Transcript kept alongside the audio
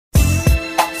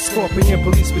Scorpion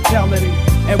police brutality.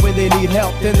 And when they need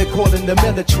help, then they call in the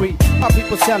military. Our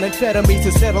people sell amphetamines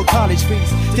to settle college fees.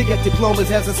 To get diplomas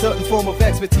has a certain form of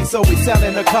expertise. So we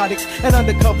selling narcotics and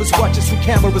undercovers watch us through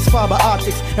cameras, fiber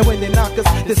optics. And when they knock us,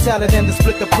 they sell it and they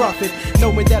split the profit.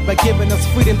 Knowing that by giving us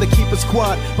freedom to keep us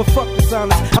quiet. But fuck the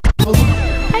silence.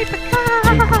 Paper cut.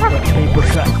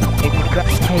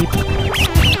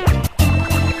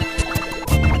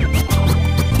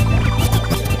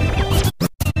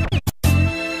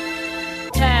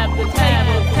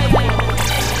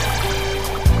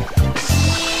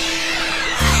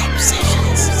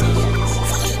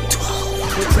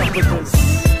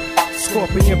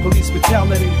 Scorpion police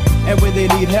brutality. And when they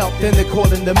need help, then they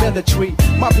call in the military.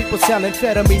 My people sell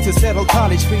amphetamines to settle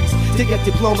college fees. To get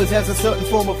diplomas has a certain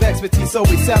form of expertise. So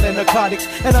we selling narcotics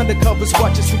and undercovers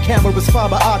watch us through cameras,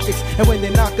 fiber optics. And when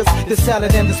they knock us, they sell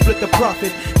it and they split the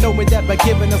profit. Knowing that by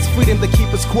giving us freedom to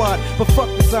keep us quiet. But fuck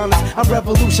the silence, I'm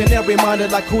revolutionary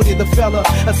minded like Hootie the fella.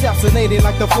 Assassinating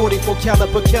like the 44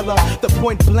 caliber killer. The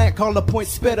point blank, call the point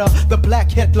spitter. The black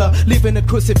Hitler, leaving a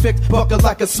crucifix buckled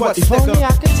like a sweat sticker. If only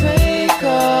I could take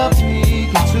a peek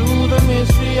into the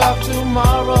mystery of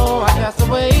tomorrow. I cast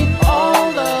away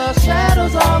all the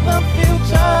shadows of the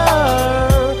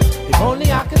future. If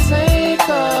only I could take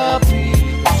a peek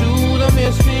into the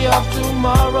mystery of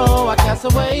tomorrow. I cast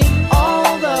away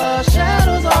all the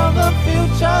shadows of the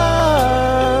future.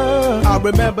 I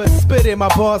remember spitting my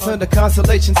bars under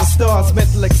constellations of stars.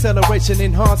 Mental acceleration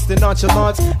enhanced in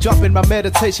nonchalance. Dropping my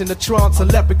meditation to trance. A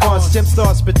leprechauns, gem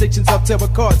stars, predictions of terror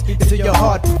cards into your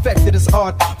heart. Perfected as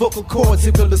art. Vocal cords,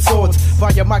 equal as swords.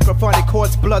 Via microphonic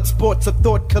chords, blood sports of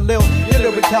thought. Khalil,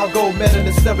 lyrical gold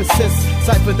medalist, lyricist.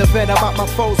 Siphon the venom out my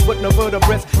foes with no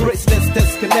vertebrates. Graceless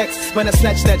disconnects when I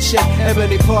snatch that shit.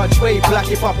 Ebony Padre, black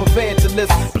hip hop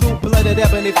evangelist. Blue blooded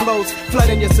ebony flows.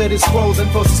 Flooding your city scrolls and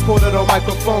voices quoted on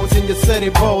microphones in your city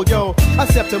bowl. Yo, I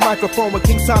stepped a microphone with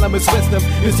King Solomon's wisdom.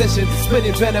 Musician,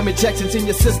 spitting venom injections in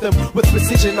your system. With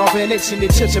precision of an ancient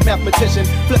Egyptian mathematician.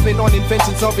 Flipping on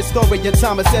inventions of restoring your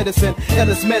Thomas Edison.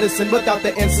 Endless medicine without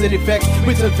the instant effects.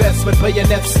 With investment,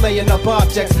 bayonets, slaying up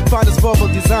objects. Finest verbal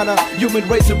designer, human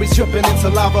razor stripping into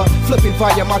lava. Flipping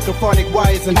via microphonic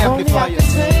wires and amplifiers.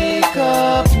 If only I could take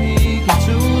a peek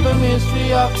into the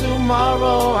mystery of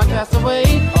tomorrow. I cast away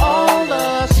all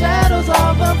the shadows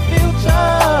of the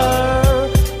future.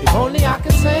 If only I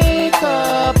could take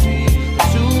a peek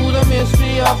into the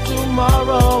mystery of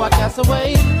tomorrow. I cast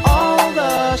away all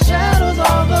the shadows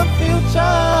of the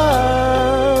future.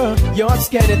 Yo, I'm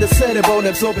scanning the cerebral,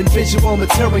 absorbing visual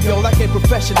material like a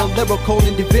professional lyrical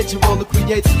individual who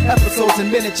creates episodes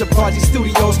in miniature party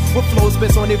studios with flows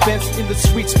based on events in the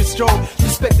streets we stroll through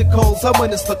spectacles. I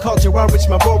witness the culture on which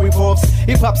my world revolves.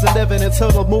 Hip-hop's a living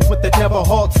eternal movement that never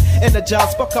halts.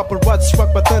 Energized by couple ruts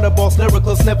struck by thunderbolts.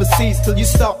 Lyricals never cease till you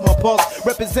stop my pulse.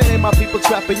 Representing my people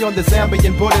trapped beyond the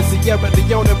Zambian borders, Sierra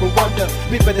Leone and Rwanda.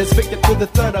 People that's victim to the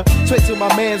thunder. Straight to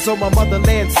my mans on my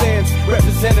motherland sands.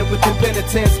 Represented with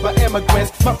impenitence by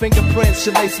immigrants. My fingerprints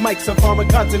should lace mics on foreign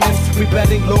continents.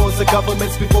 Rebelling laws of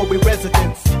governments before we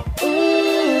residents.